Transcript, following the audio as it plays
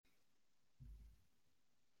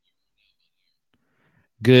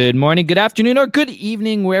Good morning, good afternoon, or good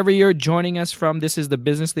evening, wherever you're joining us from. This is the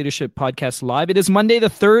Business Leadership Podcast Live. It is Monday,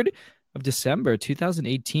 the 3rd of December,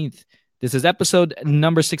 2018. This is episode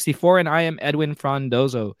number 64, and I am Edwin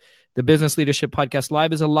Frondozo. The Business Leadership Podcast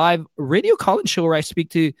Live is a live radio call-in show where I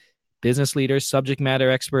speak to business leaders, subject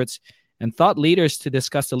matter experts, and thought leaders to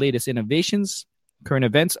discuss the latest innovations, current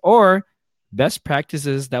events, or best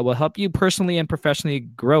practices that will help you personally and professionally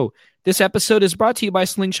grow. This episode is brought to you by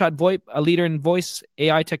Slingshot VoIP, a leader in voice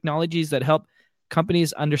AI technologies that help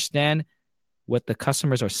companies understand what the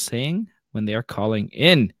customers are saying when they are calling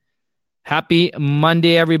in. Happy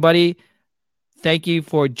Monday, everybody. Thank you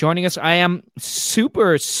for joining us. I am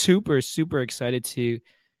super excited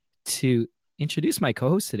to introduce my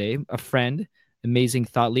co-host today, a friend, amazing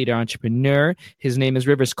thought leader, entrepreneur. His name is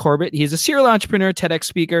Rivers Corbett. He's a serial entrepreneur, TEDx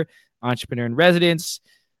speaker, entrepreneur in residence.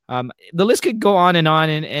 The list could go on, and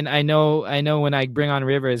I know when I bring on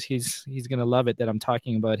Rivers, he's gonna love it that I'm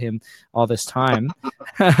talking about him all this time.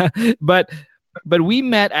 but we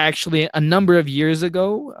met actually a number of years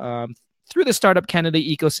ago through the Startup Canada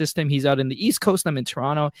ecosystem. He's out in the East Coast, I'm in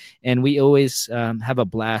Toronto, and we always have a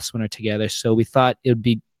blast when we're together. So we thought it would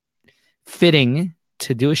be fitting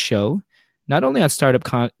to do a show, not only on Startup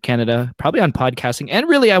Canada, probably on podcasting, and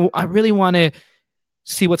really, I really want to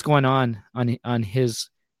see what's going on his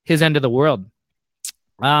end of the world.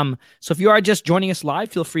 So if you are just joining us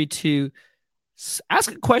live, feel free to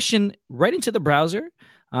ask a question right into the browser.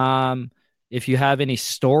 If you have any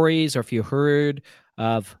stories, or if you heard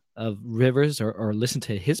of Rivers or listen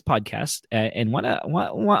to his podcast and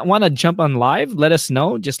want to jump on live, let us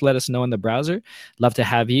know. Just let us know in the browser. Love to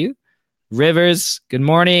have you. Rivers, good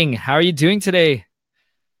morning. How are you doing today?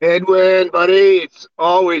 Edwin, buddy, it's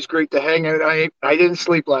always great to hang out. I didn't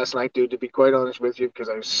sleep last night, dude, to be quite honest with you, because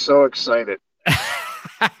I was so excited. Yeah,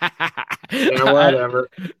 I, whatever.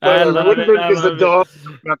 I Whatever. It love wouldn't it. have been I because the love it. dog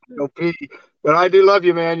got to go pee. But I do love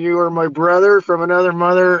you, man. You are my brother from another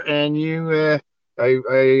mother, and I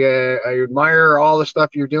admire all the stuff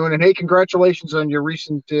you're doing. And hey, congratulations on your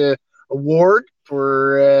recent award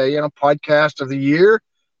for podcast of the year.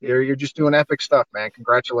 You're just doing epic stuff, man.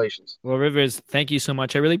 Congratulations. Well, Rivers, thank you so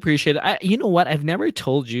much. I really appreciate it. You know what? I've never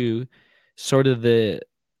told you sort of the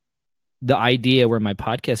idea where my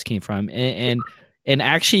podcast came from, and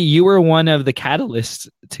actually, you were one of the catalysts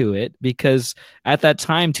to it, because at that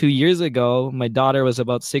time, 2 years ago, my daughter was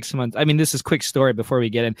about 6 months. I mean, this is a quick story before we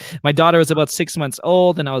get in. My daughter was about 6 months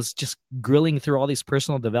old, and I was just grilling through all these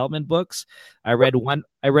personal development books. I read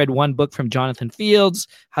one book from Jonathan Fields,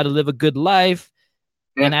 How to Live a Good Life.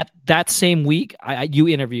 Yeah. And at that same week, you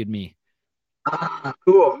interviewed me.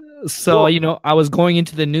 Cool. So, Cool. I was going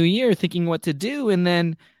into the new year thinking what to do. And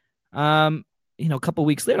then, a couple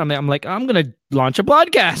weeks later, I'm like, I'm going to launch a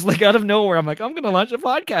podcast, like out of nowhere. I'm like, I'm going to launch a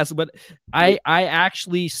podcast. But I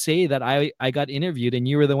actually say that I got interviewed, and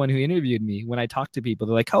you were the one who interviewed me. When I talk to people,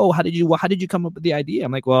 they're like, oh, how did you come up with the idea?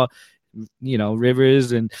 I'm like, well,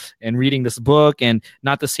 Rivers and reading this book, and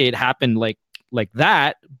not to say it happened like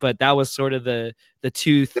that, but that was sort of the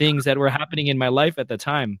two things that were happening in my life at the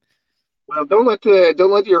time. Well, don't let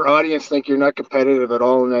your audience think you're not competitive at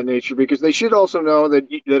all in that nature, because they should also know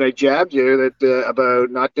that I jabbed you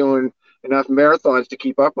about not doing enough marathons to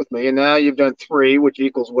keep up with me, and now you've done three, which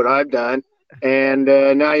equals what I've done, and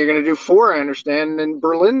now you're going to do four. I understand in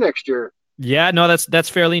Berlin next year. Yeah, no, that's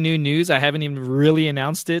fairly new news. I haven't even really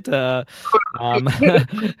announced it, um,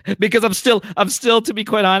 because I'm still, to be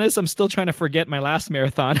quite honest, I'm still trying to forget my last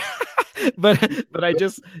marathon. but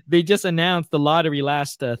they just announced the lottery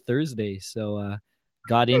last Thursday, so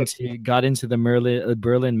got into the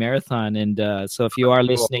Berlin Marathon, and so if you are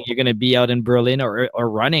listening, you're going to be out in Berlin or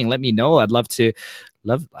running, let me know. I'd love to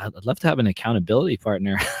have an accountability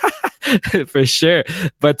partner. For sure.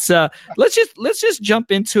 But let's just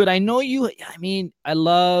jump into it. I know you. I mean, I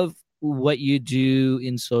love what you do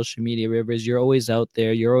in social media, Rivers. You're always out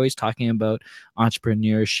there. You're always talking about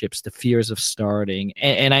entrepreneurships, the fears of starting.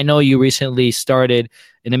 And I know you recently started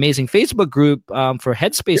an amazing Facebook group for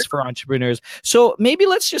HeadSpace for entrepreneurs. So maybe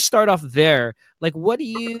let's just start off there. Like, when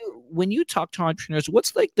you talk to entrepreneurs,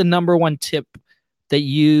 what's like the number one tip that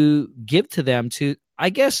you give to them to, I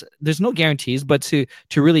guess there's no guarantees, but to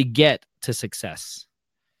really get to success?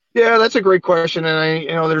 Yeah, that's a great question,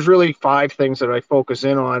 and there's really five things that I focus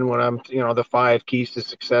in on when I'm, the five keys to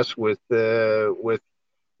success with the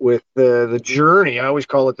journey. I always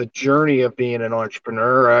call it the journey of being an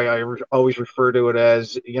entrepreneur. Always refer to it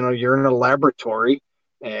as, you're in a laboratory,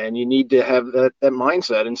 and you need to have that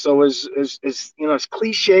mindset. And so, as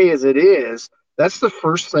cliche as it is, that's the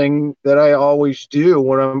first thing that I always do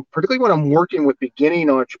particularly when I'm working with beginning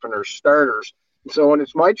entrepreneurs, starters. So when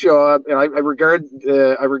it's my job, and I regard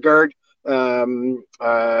um,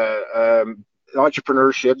 uh, um,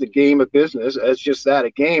 entrepreneurship, the game of business, as just that,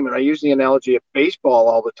 a game. And I use the analogy of baseball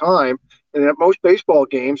all the time. And that most baseball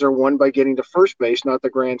games are won by getting to first base, not the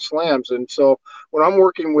grand slams. And so when I'm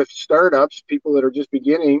working with startups, people that are just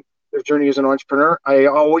beginning their journey as an entrepreneur, I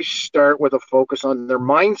always start with a focus on their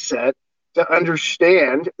mindset to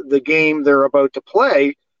understand the game they're about to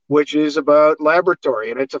play, which is about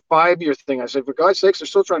laboratory, and it's a 5 year thing. I said, for God's sakes, they're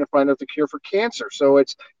still trying to find out the cure for cancer. So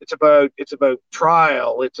it's about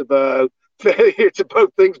trial, it's about it's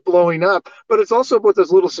about things blowing up, but it's also about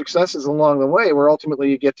those little successes along the way, where ultimately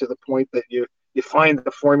you get to the point that you find the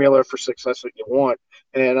formula for success that you want.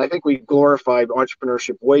 And I think we glorify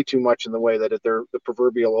entrepreneurship way too much in the way that they're the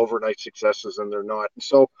proverbial overnight successes, and they're not. And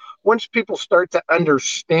so once people start to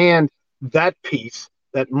understand that piece,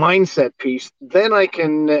 that mindset piece, then I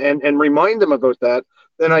can and remind them about that.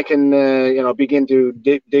 Then I can begin to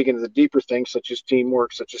dig into the deeper things such as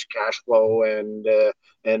teamwork, such as cash flow, and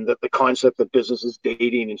the concept of business is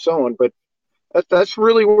dating and so on. But that's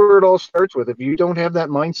really where it all starts with. If you don't have that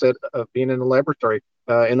mindset of being in the laboratory,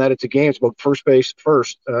 and that it's a game, it's about first base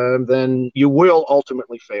first, then you will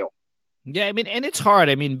ultimately fail. Yeah, I mean, and it's hard.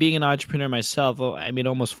 I mean, being an entrepreneur myself, I mean,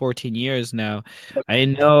 almost 14 years now. I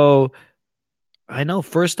know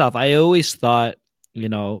first off, I always thought, you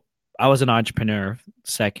know, I was an entrepreneur.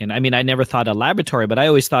 Second, I mean, I never thought a laboratory, but I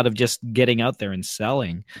always thought of just getting out there and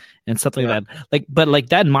selling and stuff like Yeah, that. But like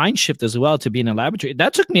that mind shift as well to being a laboratory,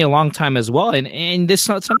 that took me a long time as well. And this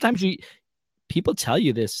sometimes people tell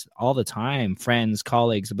you this all the time, friends,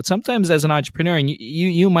 colleagues, but sometimes as an entrepreneur, and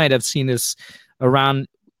you might have seen this around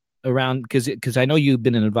because I know you've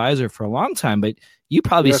been an advisor for a long time, but you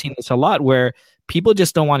probably yeah. seen this a lot where people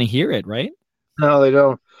just don't want to hear it, right? No, they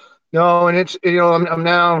don't. No, and it's I'm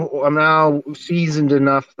now seasoned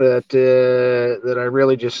enough that I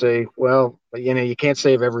really just say, well, you can't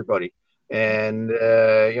save everybody, and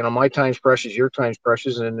my time's precious, your time's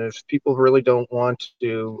precious, and if people really don't want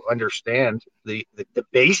to understand the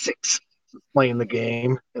basics of playing the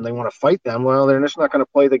game and they want to fight them, well, they're just not going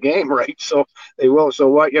to play the game, right? So they will. So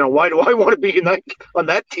why do I want to be on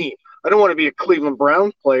that team? I don't want to be a Cleveland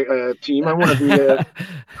Brown team. I want to be a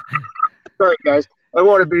sorry, guys. I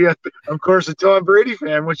want to be, of course, a Tom Brady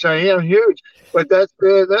fan, which I am huge. But that's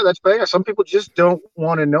bad. Some people just don't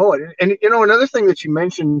want to know it. And another thing that you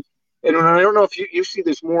mentioned, and I don't know if you see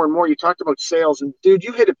this more and more. You talked about sales, and dude,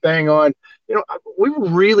 you hit it bang on. We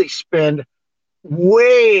really spend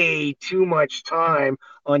way too much time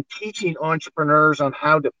on teaching entrepreneurs on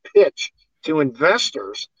how to pitch to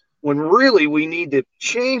investors, when really we need to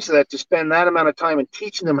change that to spend that amount of time and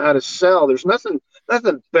teaching them how to sell. There's nothing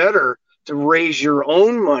better to raise your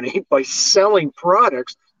own money by selling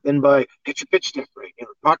products than by get your pitch deck right,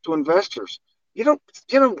 talk to investors. You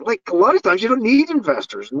don't, like a lot of times you don't need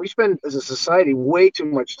investors, and we spend as a society way too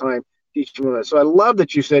much time teaching them that. So I love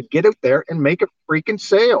that you said get out there and make a freaking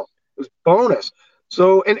sale. It was bonus.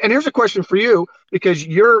 So, and here's a question for you, because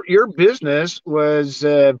your business was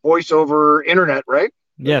voice over internet, right?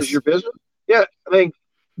 That was Yes. your business. Yeah, I mean,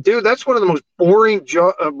 dude, that's one of the most boring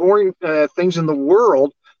things in the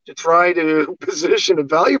world, to try to position a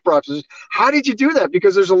value proposition. How did you do that?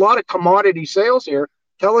 Because there's a lot of commodity sales here.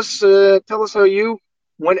 Tell us how you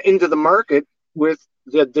went into the market with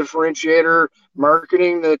the differentiator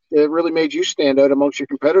marketing that really made you stand out amongst your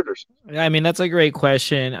competitors. I mean, that's a great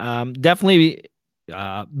question. Definitely,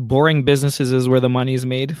 boring businesses is where the money's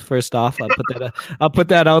made. First off, I'll put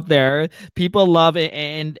that out there. People love it,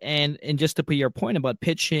 and just to put your point about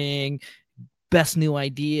pitching, best new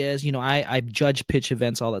ideas. I judge pitch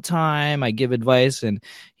events all the time. I give advice, and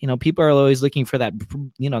people are always looking for that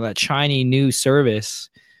that shiny new service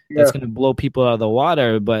that's Yeah, going to blow people out of the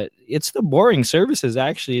water. But it's the boring services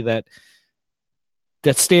actually that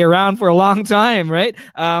stay around for a long time, right?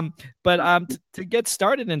 But to get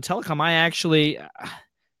started in telecom,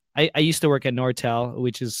 I used to work at Nortel,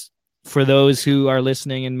 which is, for those who are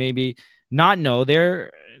listening and maybe not know, they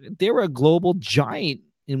were a global giant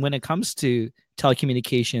in when it comes to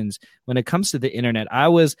telecommunications, when it comes to the internet. I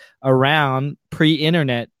was around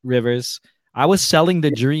pre-internet, Rivers. I was selling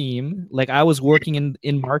the dream. Like, I was working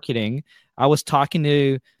in marketing. I was talking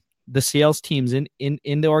to the sales teams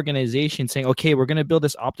in the organization saying, okay, we're going to build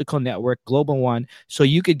this optical network, global one, so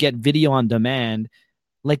you could get video on demand.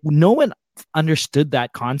 Like, no one understood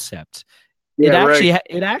that concept. yeah, right.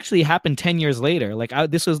 It actually happened 10 years later. Like,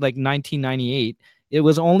 this was like 1998. It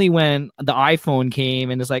was only when the iPhone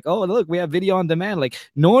came and it's like, oh, look, we have video on demand. Like,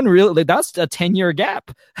 no one really, like, that's a 10-year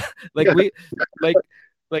gap. like Yeah, we like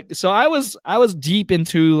Like, so I was deep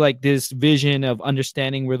into like this vision of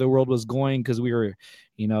understanding where the world was going, because we were,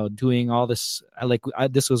 doing all this.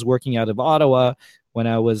 This was working out of Ottawa when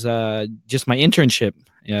I was just my internship,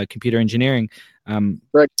 computer engineering.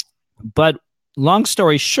 Right. But long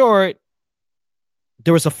story short,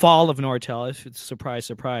 there was a fall of Nortel. If it's surprise,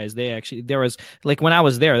 surprise, there was, like, when I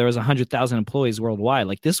was there was 100,000 employees worldwide.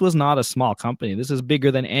 Like, this was not a small company. This is bigger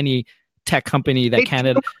than any tech company that Hey,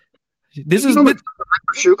 Canada. This you is know my the,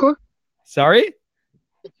 friend Shukla? sorry.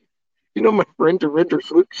 You know my friend Derinder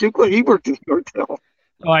Shukla? He worked in Nortel.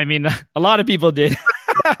 Oh, I mean, a lot of people did.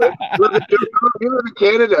 You live in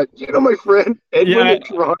Canada. You know my friend Edwin Yeah, in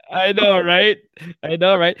Toronto? I know, right? I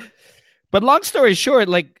know, right? But long story short,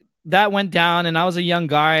 like, that went down, and I was a young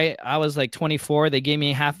guy. I was like 24. They gave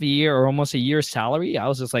me half a year or almost a year's salary. I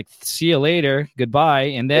was just like, see you later, goodbye.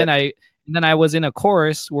 And Yeah. then I was in a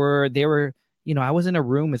course where they were, I was in a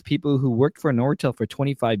room with people who worked for Nortel for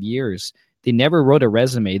 25 years. They never wrote a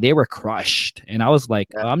resume. They were crushed, and I was like,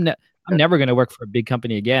 Yeah. I'm never going to work for a big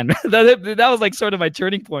company again. that was like sort of my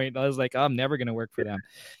turning point. I was like, I'm never going to work for them.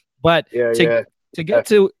 But Yeah. to Yeah.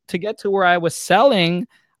 to get to where I was selling,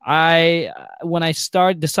 I when I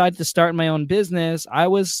decided to start my own business, I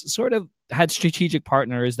was sort of had strategic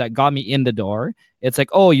partners that got me in the door. It's like,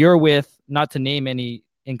 oh, you're with, not to name any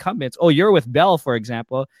incumbents. Oh, you're with Bell, for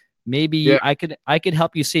example. Maybe Yeah. I could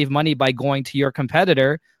help you save money by going to your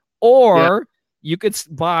competitor, Yeah. or you could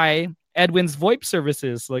buy Edwin's VoIP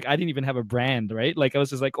services. Like, I didn't even have a brand, right? Like, I was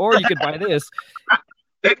just like, or you could buy this,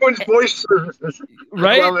 Edwin's voice services. I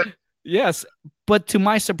right? love it. Yes. But to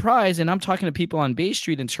my surprise, and I'm talking to people on Bay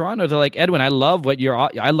Street in Toronto, they're like, Edwin, I love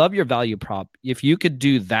your value prop. If you could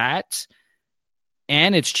do that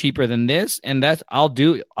and it's cheaper than this, and I'll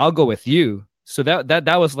go with you. So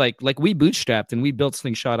that was like we bootstrapped and we built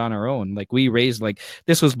Slingshot on our own. Like, we raised, like,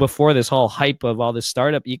 this was before this whole hype of all the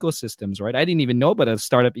startup ecosystems, right? I didn't even know about a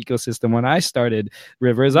startup ecosystem when I started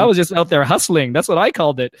Rivers. I was just out there hustling. That's what I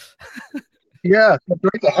called it. Yeah,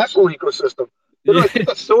 right, the hustle ecosystem. You know, Yeah. I think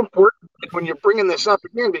that's so important when you're bringing this up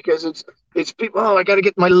again, because it's people. Oh, I got to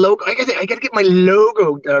get my logo. I got to get my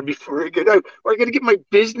logo done before I get out, or I got to get my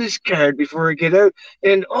business card before I get out.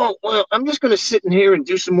 And oh well, I'm just going to sit in here and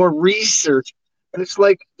do some more research. And it's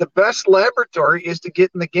like the best laboratory is to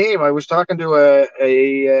get in the game. I was talking to a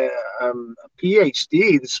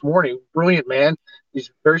PhD this morning, brilliant man. He's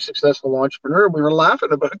a very successful entrepreneur. We were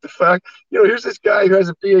laughing about the fact, here's this guy who has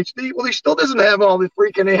a PhD. Well, he still doesn't have all the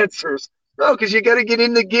freaking answers. No, because you got to get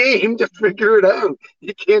in the game to figure it out.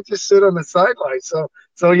 You can't just sit on the sidelines.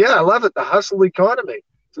 So yeah, I love it. The hustle economy.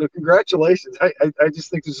 So congratulations. I just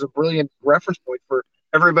think this is a brilliant reference point for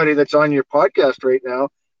everybody that's on your podcast right now.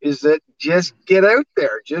 Is that just get out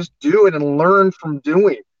there, just do it and learn from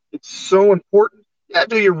doing. It's so important. Yeah,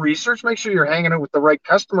 do your research. Make sure you're hanging out with the right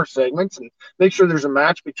customer segments, and make sure there's a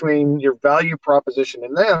match between your value proposition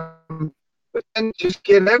and them, but then just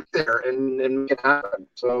get out there and make it happen.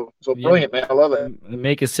 So Yeah, brilliant, man. I love it.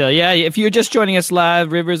 make a sale. Yeah, if you're just joining us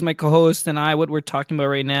live, Rivers, my co-host, and I, what we're talking about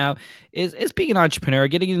right now is being an entrepreneur,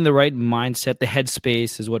 getting in the right mindset. The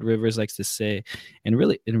headspace is what Rivers likes to say, and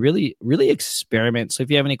really experiment. So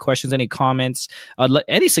if you have any questions, any comments,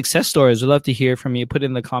 any success stories, we'd love to hear from you. Put it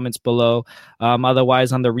in the comments below.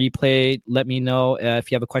 Otherwise, on the replay, let me know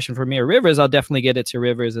if you have a question for me or Rivers. I'll definitely get it to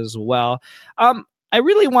Rivers as well. I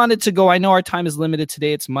really wanted to go. I know our time is limited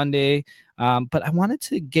today. It's Monday. But I wanted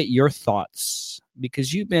to get your thoughts,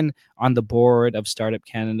 because you've been on the board of Startup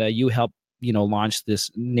Canada. You helped, launch this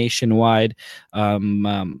nationwide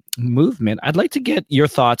movement. I'd like to get your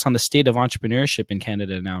thoughts on the state of entrepreneurship in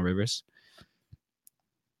Canada now, Rivers.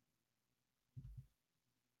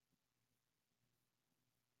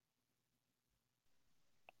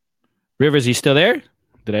 Rivers, you still there?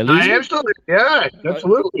 Did I lose I you? am still there. Yeah,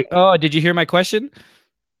 absolutely. Oh, did you hear my question?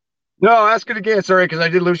 No, ask it again. Sorry, because I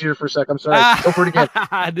did lose you for a sec. I'm sorry. Go for it again.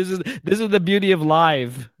 This is the beauty of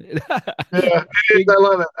live. Yeah, it is. I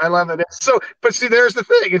love it. I love it. So, but see, there's the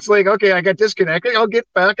thing. It's like, okay, I got disconnected. I'll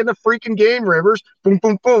get back in the freaking game, Rivers. Boom,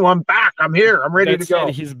 boom, boom. I'm back. I'm here. I'm ready to That's it. go.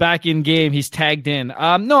 He's back in game. He's tagged in.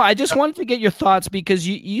 No, I just wanted to get your thoughts, because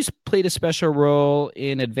you played a special role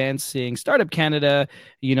in advancing Startup Canada,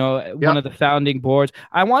 one Yeah. of the founding boards.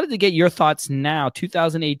 I wanted to get your thoughts now,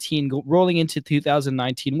 2018, rolling into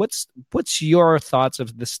 2019. What's your thoughts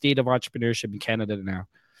of the state of entrepreneurship in Canada now?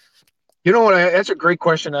 You know what? That's a great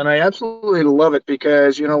question, and I absolutely love it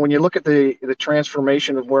because when you look at the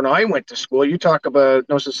transformation of when I went to school, you talk about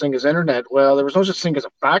no such thing as internet. Well, there was no such thing as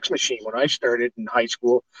a fax machine when I started in high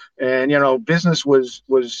school, and business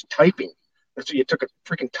was typing. And so you took a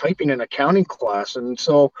freaking typing and accounting class, and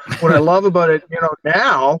so what I love about it,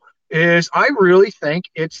 now is I really think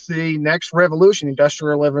it's the next revolution,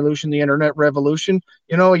 industrial revolution, the internet revolution.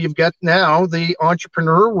 You've got now the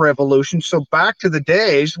entrepreneur revolution. So back to the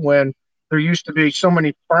days when there used to be so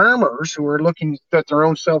many farmers who were looking at their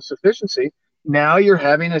own self-sufficiency. Now you're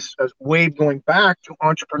having a wave going back to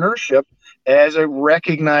entrepreneurship as a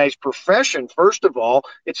recognized profession. First of all,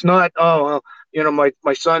 it's not,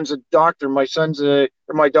 my son's a doctor, or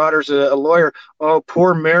my daughter's a lawyer. Oh,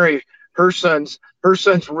 poor Mary, her son's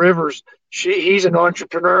Rivers. He's an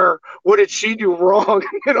entrepreneur. What did she do wrong?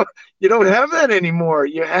 You don't have that anymore.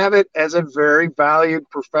 You have it as a very valued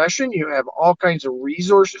profession. You have all kinds of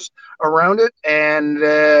resources around it, and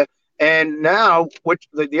now what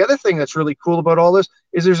the other thing that's really cool about all this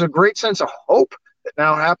is there's a great sense of hope that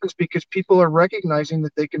now happens because people are recognizing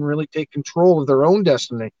that they can really take control of their own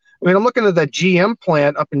destiny. I mean, I'm looking at that GM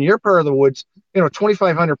plant up in your part of the woods.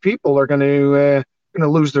 2,500 people are going to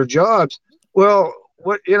lose their jobs. Well,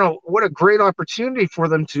 what a great opportunity for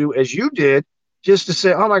them to, as you did, just to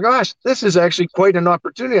say, oh my gosh, this is actually quite an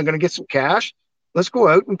opportunity. I'm going to get some cash. Let's go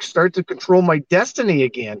out and start to control my destiny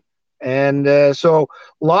again. And so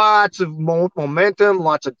lots of momentum,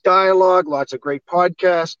 lots of dialogue, lots of great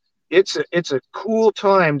podcasts. It's a cool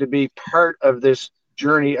time to be part of this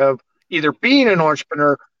journey of either being an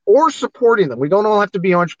entrepreneur or supporting them. We don't all have to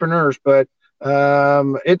be entrepreneurs, but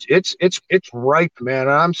it's ripe, man.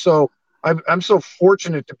 I'm so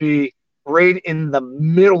fortunate to be right in the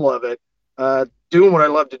middle of it, doing what I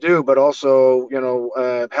love to do, but also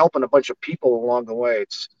helping a bunch of people along the way.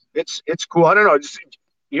 It's cool. I don't know.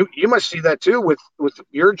 You must see that too with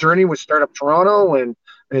your journey with Startup Toronto and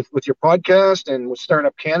with your podcast and with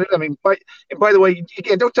Startup Canada. I mean, by the way,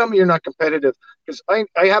 again, don't tell me you're not competitive, because I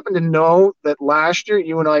happen to know that last year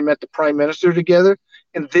you and I met the Prime Minister together,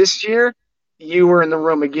 and this year you were in the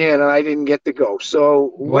room again and I didn't get to go.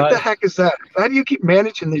 So what the heck is that? How do you keep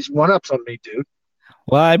managing these one-ups on me, dude?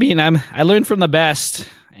 Well, I mean, I learned from the best,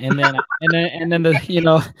 and then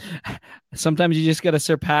sometimes you just got to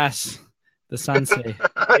surpass the sensei.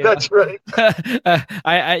 That's right.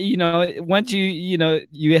 Once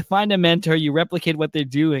you find a mentor, you replicate what they're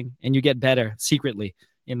doing, and you get better secretly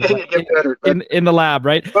in the lab,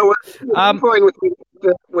 right? But I'm going with the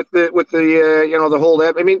whole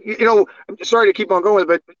app. I mean, I'm sorry to keep on going,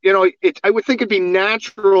 but I would think it'd be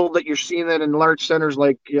natural that you're seeing that in large centers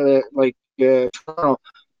like Toronto.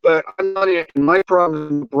 But I'm not in my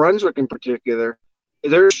province, in Brunswick in particular.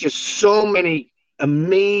 There's just so many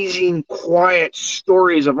amazing, quiet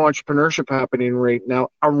stories of entrepreneurship happening right now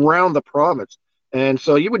around the province, and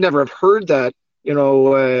so you would never have heard that,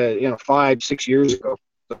 5-6 years ago.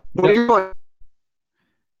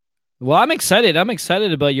 Well, I'm excited. I'm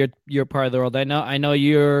excited about your part of the world. I know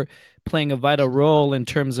you're playing a vital role in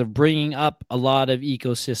terms of bringing up a lot of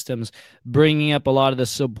ecosystems, bringing up a lot of the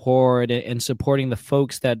support and supporting the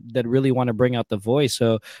folks that really want to bring out the voice.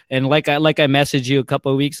 So, and like I messaged you a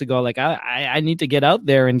couple of weeks ago, like I need to get out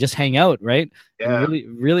there and just hang out, right? Yeah.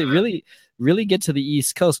 And really get to the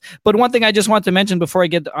East Coast. But one thing I just want to mention before I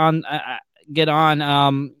get on,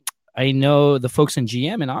 I know the folks in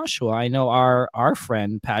GM in Oshawa. I know our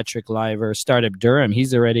friend Patrick Liver, Startup Durham.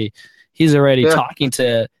 He's already talking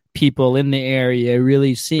to people in the area,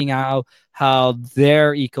 really seeing how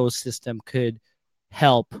their ecosystem could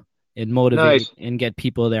help and motivate and get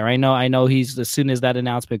people there. I know he's, as soon as that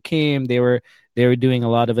announcement came, they were doing a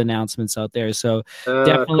lot of announcements out there. So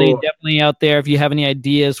definitely out there, if you have any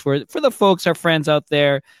ideas for the folks, our friends out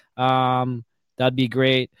there, that'd be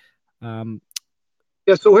great.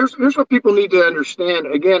 Yeah, so here's what people need to understand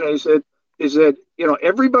again is that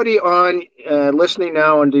everybody on listening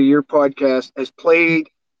now into your podcast has played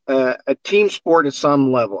a team sport at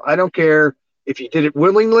some level. I don't care if you did it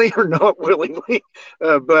willingly or not willingly,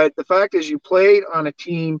 but the fact is you played on a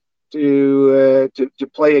team to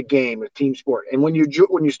play a game, a team sport. And when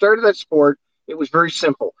you started that sport, it was very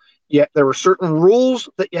simple. Yeah, there were certain rules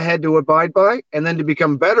that you had to abide by, and then to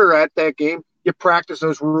become better at that game, you practice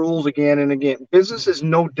those rules again and again. Business is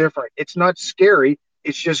no different. It's not scary.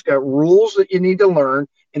 It's just got rules that you need to learn,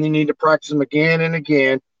 and you need to practice them again and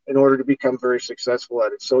again in order to become very successful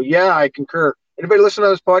at it. So yeah, I concur. Anybody listen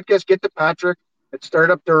to this podcast, get to Patrick at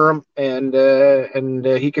Startup Durham, and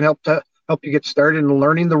he can help you get started in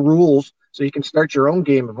learning the rules so you can start your own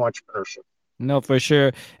game of entrepreneurship. No, for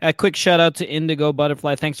sure. A quick shout out to Indigo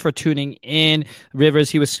Butterfly. Thanks for tuning in.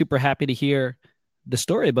 Rivers, he was super happy to hear the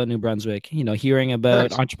story about New Brunswick, hearing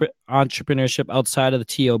about entrepreneurship outside of the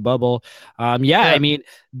TO bubble. I mean,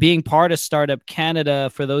 being part of Startup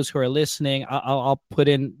Canada, for those who are listening, I'll put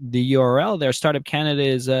in the URL there. Startup Canada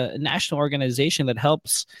is a national organization that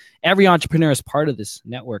helps every entrepreneur as part of this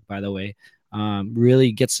network, by the way.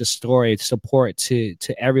 really gets the story support to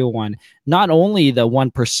everyone, not only the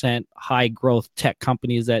 1% high growth tech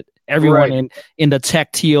companies that everyone Right. in the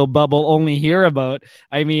tech TO bubble only hear about.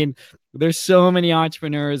 I mean, there's so many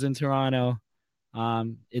entrepreneurs in Toronto.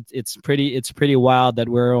 It's pretty wild that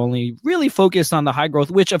we're only really focused on the high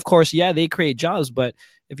growth, which of course, yeah, they create jobs, but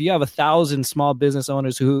if you have 1,000 small business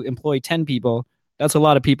owners who employ 10 people, that's a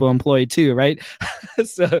lot of people employed too, right?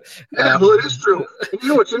 So Yeah, well, it is true. And you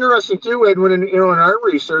know what's interesting too, Edwin, in our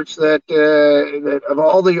research that of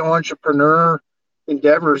all the entrepreneur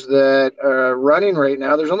endeavors that are running right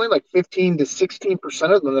now, there's only like 15 to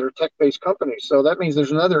 16% of them that are tech-based companies. So that means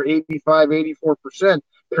there's another 85, 84%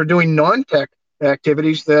 that are doing non-tech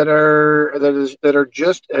activities that are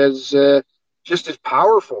just as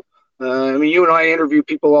powerful. I mean, you and I interview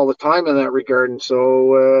people all the time in that regard, and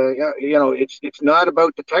so yeah, it's not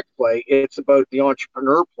about the tech play; it's about the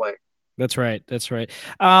entrepreneur play. that's right. That's right.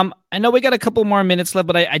 I know we got a couple more minutes left,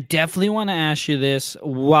 but I definitely want to ask you this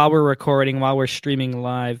while we're recording, while we're streaming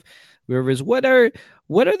live. Rivers, what are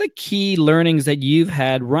the key learnings that you've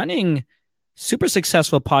had running super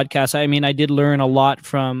successful podcasts? I mean, I did learn a lot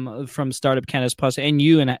from Startup Canada's Plus and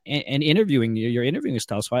you and interviewing your interviewing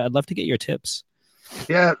style. So I'd love to get your tips.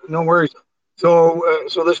 Yeah, no worries. So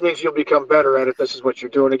this means you'll become better at it. This is what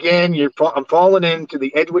you're doing. Again, I'm falling into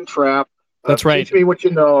the Edwin trap That's of right. teach me what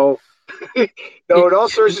you know. No, it all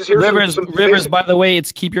serves as here's some Rivers. basic. By the way,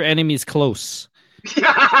 it's keep your enemies close. Right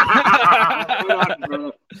on,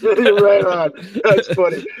 bro. You're right on. That's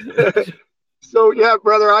funny. So yeah,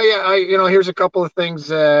 brother, here's a couple of things.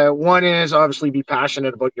 One is obviously be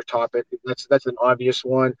passionate about your topic. That's an obvious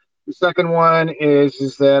one. The second one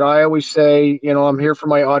is that I always say, I'm here for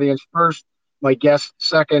my audience first, my guest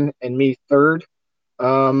second, and me third.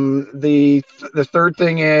 The third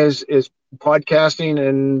thing is podcasting,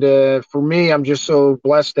 and for me, I'm just so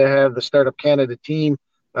blessed to have the Startup Canada team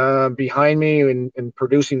behind me and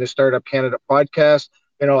producing the Startup Canada podcast.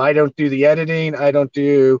 I don't do the editing. I don't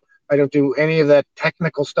do any of that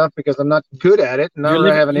technical stuff because I'm not good at it, nor do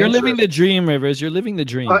I have an You're living interest. the dream, Rivers. You're living the I,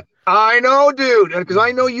 dream. I know, dude, because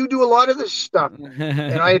I know you do a lot of this stuff, and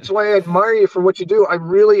it's why I admire you for what you do. I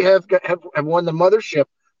really have won the mothership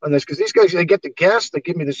on this because these guys they get the guests, they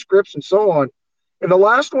give me the scripts, and so on. And the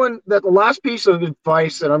last piece of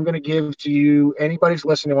advice that I'm going to give to you, anybody's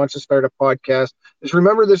listening who wants to start a podcast, is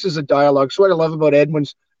remember this is a dialogue. So what I love about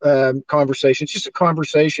Edwin's conversation, it's just a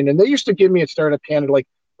conversation. And they used to give me at Startup Canada like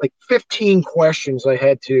 15 questions I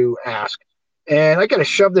had to ask. And I got to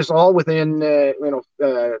shove this all within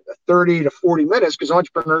 30 to 40 minutes because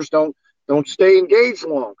entrepreneurs don't stay engaged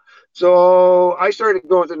long. So I started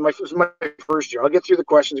going through my first year. I'll get through the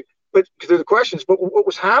questions, but what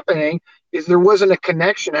was happening is there wasn't a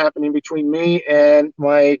connection happening between me and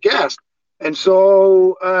my guest. And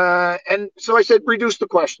so I said, reduce the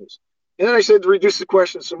questions. And then I said, reduce the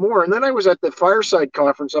questions some more. And then I was at the Fireside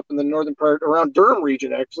Conference up in the northern part around Durham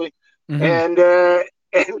region, actually. Mm-hmm.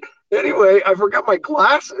 And anyway, I forgot my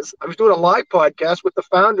glasses. I was doing a live podcast with the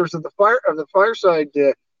founders of the Fireside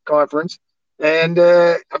Conference. And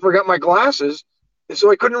I forgot my glasses. And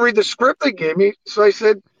so I couldn't read the script they gave me. So I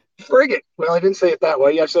said, frig it. Well, I didn't say it that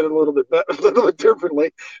way. I said it a little bit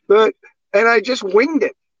differently, and I just winged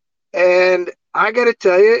it. And I got to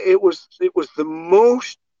tell you, it was the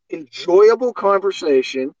most enjoyable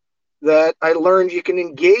conversation that I learned you can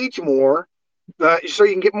engage more, so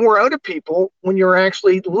you can get more out of people when you're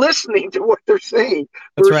actually listening to what they're saying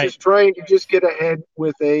That's right. versus trying to just get ahead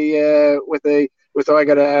with oh, I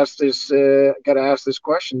got to ask this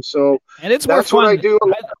question. So And it's more that's what I fun. do.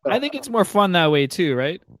 I think it's more fun that way too,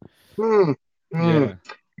 right? Hmm. Hmm. Yeah.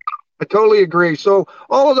 I totally agree. So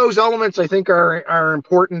all of those elements I think are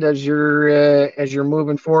important as you're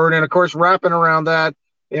moving forward, and of course wrapping around that,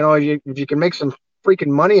 if you can make some freaking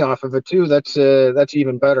money off of it too, that's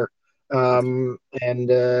even better. And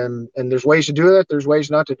there's ways to do that. There's ways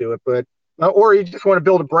not to do it, but or you just want to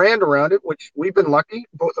build a brand around it, which we've been lucky,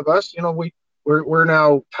 both of us. We're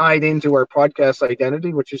now tied into our podcast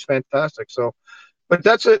identity, which is fantastic. So but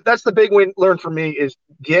that's the big win learn for me is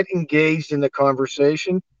get engaged in the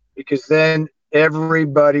conversation because then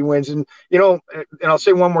everybody wins. And I'll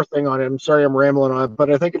say one more thing on it. I'm sorry I'm rambling on it, but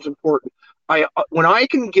I think it's important. I when I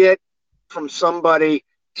can get from somebody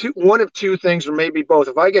one of two things or maybe both.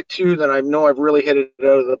 If I get two, then I know I've really hit it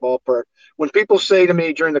out of the ballpark. When people say to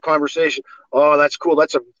me during the conversation, "Oh, that's cool.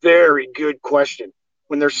 That's a very good question."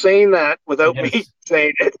 When they're saying that without me Yes.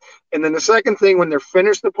 saying it, and then the second thing, when they're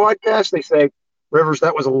finished the podcast, they say, Rivers,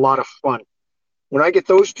 that was a lot of fun. When I get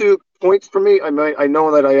those 2 points for me, I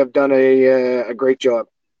know that I have done a great job.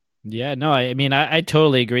 Yeah, no, I mean I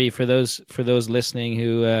totally agree for those listening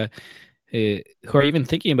who are even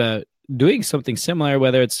thinking about doing something similar,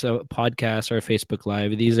 whether it's a podcast or a Facebook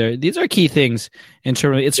Live. These are key things in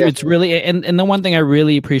terms of Yes. it's really and the one thing I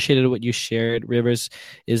really appreciated what you shared, Rivers,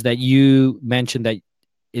 is that you mentioned that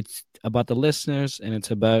it's about the listeners and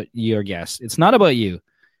it's about your guests. It's not about you.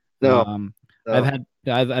 No. I've No.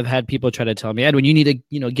 I've had people try to tell me, Edwin, you need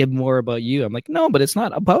to give more about you. I'm like, no, but it's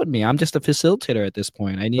not about me. I'm just a facilitator at this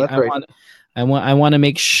point. That's right. I want to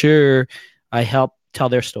make sure I help tell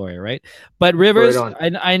their story, right? But Right Rivers, on.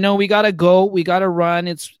 I know we gotta go. We gotta run.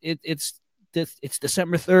 It's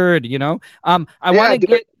December 3rd.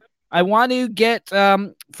 I want to get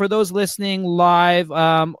for those listening live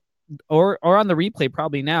or on the replay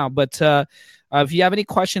probably now. But if you have any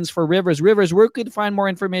questions for Rivers, where could you find more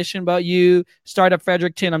information about you? Startup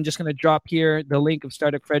Fredericton. I'm just going to drop here the link of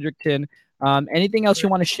Startup Fredericton. Anything else you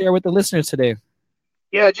want to share with the listeners today?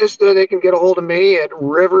 Yeah, just they can get a hold of me at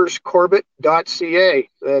riverscorbett.ca.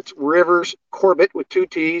 That's riverscorbett with two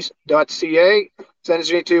T's.ca.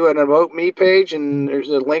 Sends me to an About Me page, and there's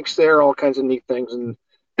links there, all kinds of neat things. And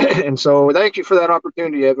and so thank you for that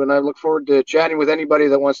opportunity, Edwin. I look forward to chatting with anybody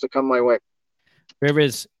that wants to come my way.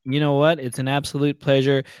 Rivers, you know what? It's an absolute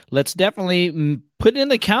pleasure. Let's definitely put it in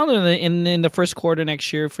the calendar in the first quarter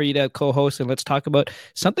next year for you to co-host, and let's talk about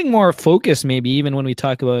something more focused, maybe even when we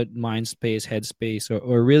talk about Mindspace, Headspace,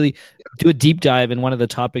 or really do a deep dive in one of the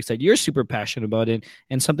topics that you're super passionate about and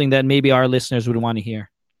something that maybe our listeners would want to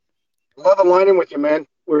hear. Love aligning with you, man.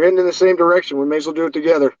 We're heading in the same direction. We may as well do it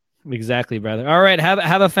together. Exactly, brother. All right,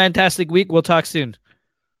 have a fantastic week. We'll talk soon.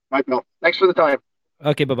 Bye, Bill. Thanks for the time.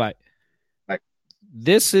 Okay, bye-bye. Bye.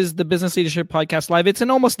 This is the Business Leadership Podcast Live. It's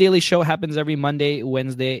an almost daily show. It happens every Monday,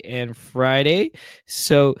 Wednesday, and Friday.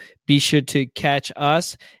 So be sure to catch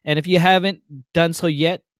us. And if you haven't done so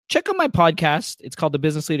yet, check out my podcast. It's called the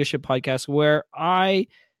Business Leadership Podcast, where I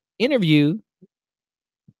interview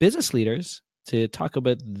business leaders to talk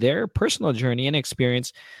about their personal journey and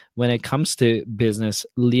experience when it comes to business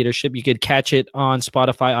leadership. You could catch it on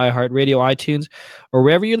Spotify, iHeartRadio, iTunes, or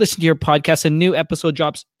wherever you listen to your podcast. A new episode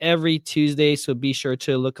drops every Tuesday, so be sure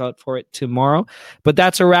to look out for it tomorrow. But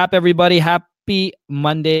that's a wrap, everybody. Happy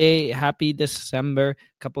Monday. Happy December. A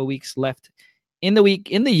couple of weeks left in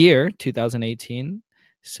the year 2018.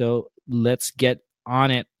 So let's get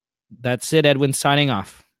on it. That's it, Edwin, signing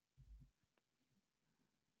off.